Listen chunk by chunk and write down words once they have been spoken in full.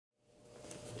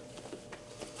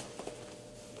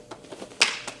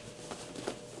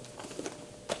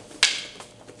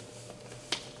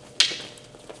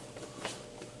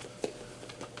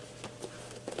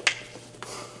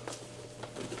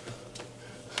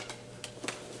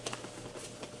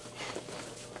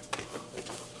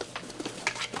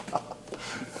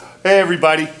Hey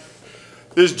everybody,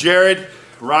 this is Jared,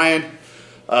 Ryan,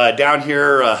 down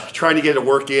here trying to get to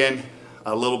work in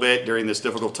a little bit during this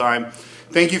difficult time.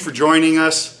 Thank you for joining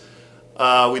us.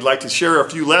 We'd like to share a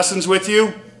few lessons with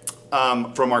you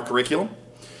from our curriculum.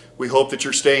 We hope that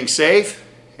you're staying safe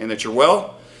and that you're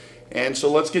well. And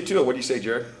so let's get to it. What do you say,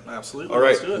 Jared? Absolutely. All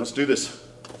right, let's do this.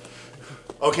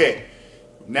 Okay,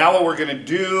 now what we're going to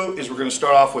do is we're going to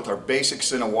start off with our basic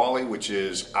Sinawali, which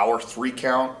is our 3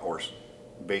 count or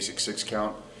basic 6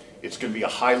 count. It's going to be a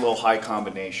high-low high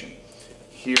combination.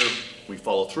 Here we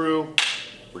follow through,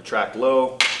 retract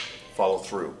low, follow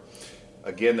through.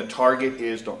 Again, the target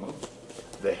is, don't move,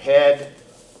 the head,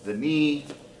 the knee,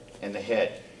 and the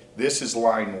head. This is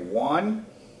line 1,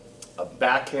 a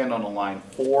backhand on a line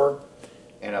 4,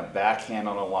 and a backhand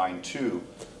on a line 2.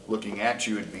 Looking at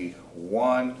you would be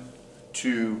 1,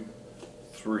 2,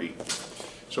 3.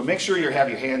 So make sure you have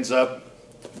your hands up,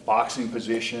 boxing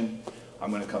position. I'm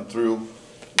going to come through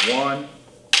 1,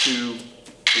 2,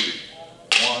 3.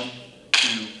 1,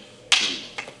 2,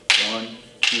 3. 1,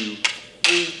 2,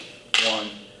 3. 1,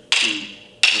 2,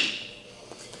 3.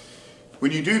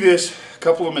 When you do this, a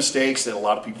couple of mistakes that a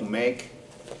lot of people make.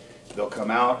 They'll come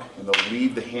out and they'll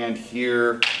leave the hand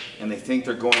here and they think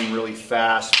they're going really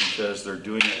fast because they're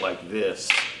doing it like this.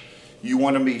 You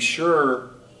want to be sure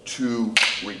to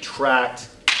retract,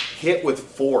 hit with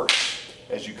force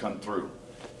as you come through.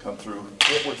 Come through,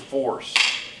 hit with force.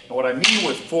 And what I mean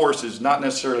with force is not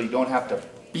necessarily you don't have to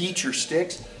beat your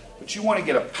sticks, but you want to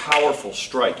get a powerful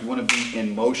strike. You want to be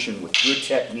in motion with good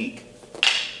technique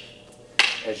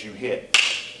as you hit.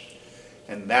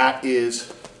 And that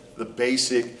is the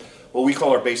basic, what we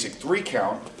call our basic 3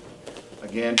 count.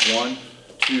 Again, 1,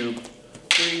 2,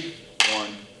 3, 1,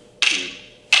 2,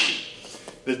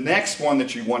 3. The next one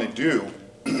that you want to do,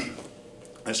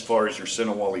 as far as your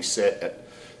Sinawali set at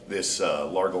this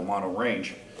Largo Mono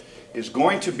range, is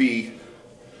going to be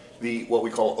the what we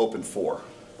call open 4.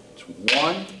 It's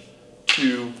 1,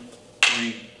 2,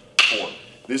 3, 4.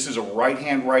 This is a right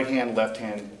hand, left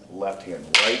hand, left hand,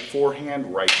 right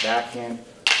forehand, right backhand,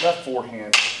 left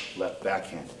forehand, left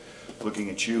backhand. Looking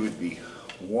at you would be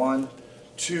 1,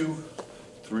 2,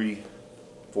 3,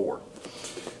 4.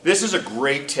 This is a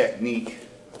great technique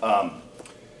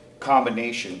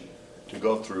combination to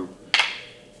go through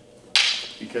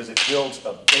because it builds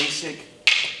a basic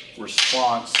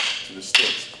response to the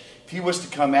sticks. If he was to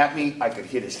come at me, I could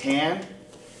hit his hand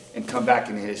and come back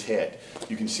and hit his head.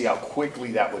 You can see how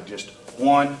quickly that would just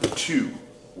 1, 2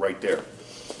 right there.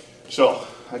 So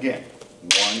again,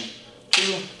 1,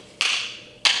 2.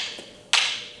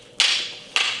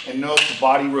 And note the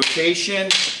body rotation.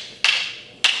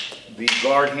 The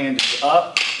guard hand is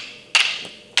up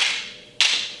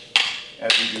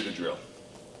as we do the drill.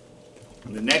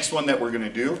 And the next one that we're going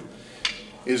to do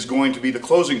is going to be the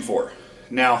closing 4.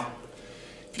 Now,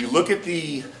 if you look at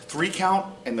the 3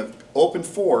 count and the open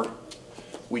 4,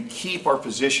 we keep our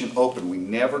position open. We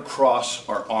never cross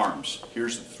our arms.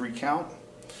 Here's the 3 count.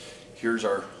 Here's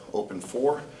our open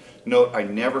 4. Note, I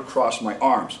never cross my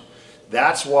arms.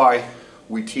 That's why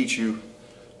we teach you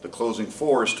the closing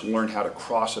 4 is to learn how to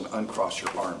cross and uncross your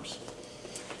arms.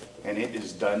 And it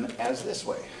is done as this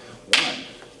way. 1,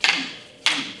 2,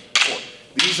 3, 4.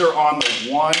 These are on the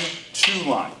 1, 2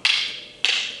 line.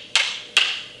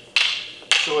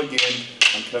 So again,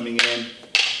 I'm coming in.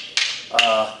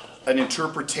 An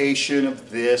interpretation of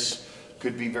this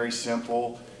could be very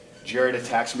simple. Jared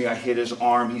attacks me, I hit his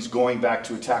arm, he's going back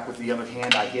to attack with the other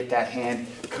hand, I hit that hand,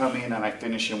 come in and I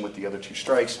finish him with the other 2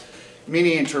 strikes.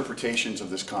 Many interpretations of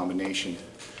this combination,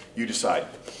 you decide.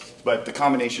 But the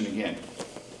combination again.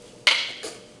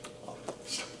 1,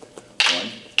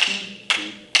 2,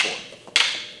 3, 4.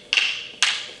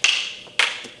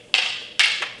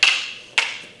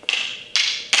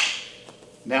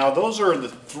 Now those are the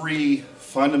 3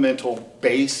 fundamental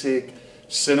basic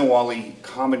Sinawali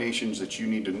combinations that you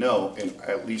need to know in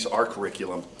at least our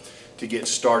curriculum to get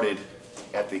started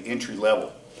at the entry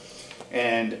level.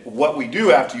 And what we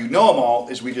do after you know them all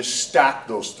is we just stack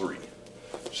those 3.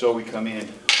 So we come in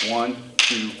 1,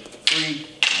 2, 3, 1,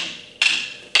 2,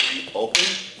 3, open,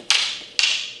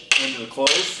 into the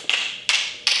close,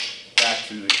 back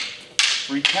to the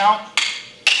 3 count,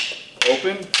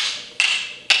 open.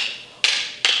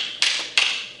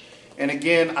 And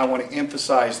again, I want to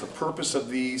emphasize the purpose of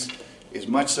these is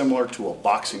much similar to a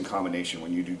boxing combination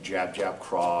when you do jab, jab,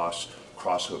 cross,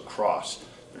 cross, hook, cross.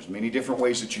 There's many different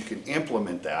ways that you can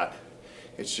implement that.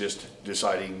 It's just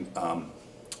deciding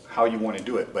how you want to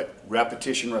do it. But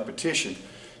repetition, repetition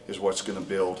is what's going to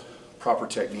build proper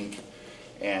technique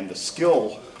and the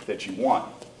skill that you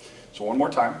want. So one more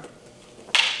time.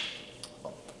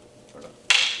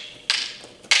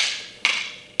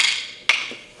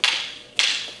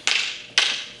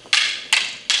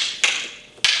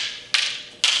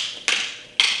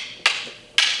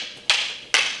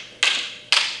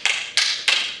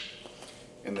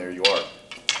 and there you are.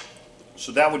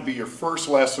 So that would be your first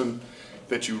lesson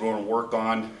that you want to work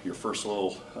on, your first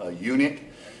little unit.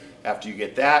 After you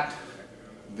get that,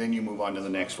 then you move on to the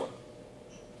next one.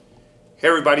 Hey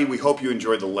everybody, we hope you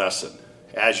enjoyed the lesson.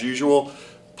 As usual,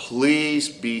 please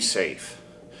be safe.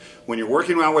 When you're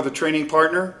working out with a training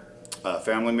partner, a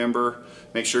family member,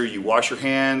 make sure you wash your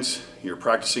hands, you're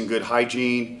practicing good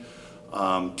hygiene,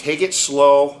 take it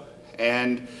slow,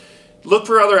 and look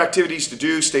for other activities to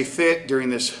do. Stay fit during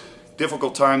this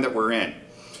difficult time that we're in.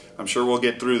 I'm sure we'll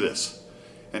get through this.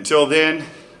 Until then,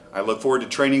 I look forward to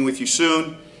training with you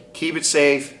soon. Keep it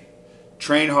safe,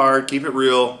 train hard, keep it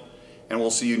real, and we'll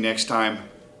see you next time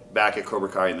back at Cobra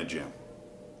Kai in the gym.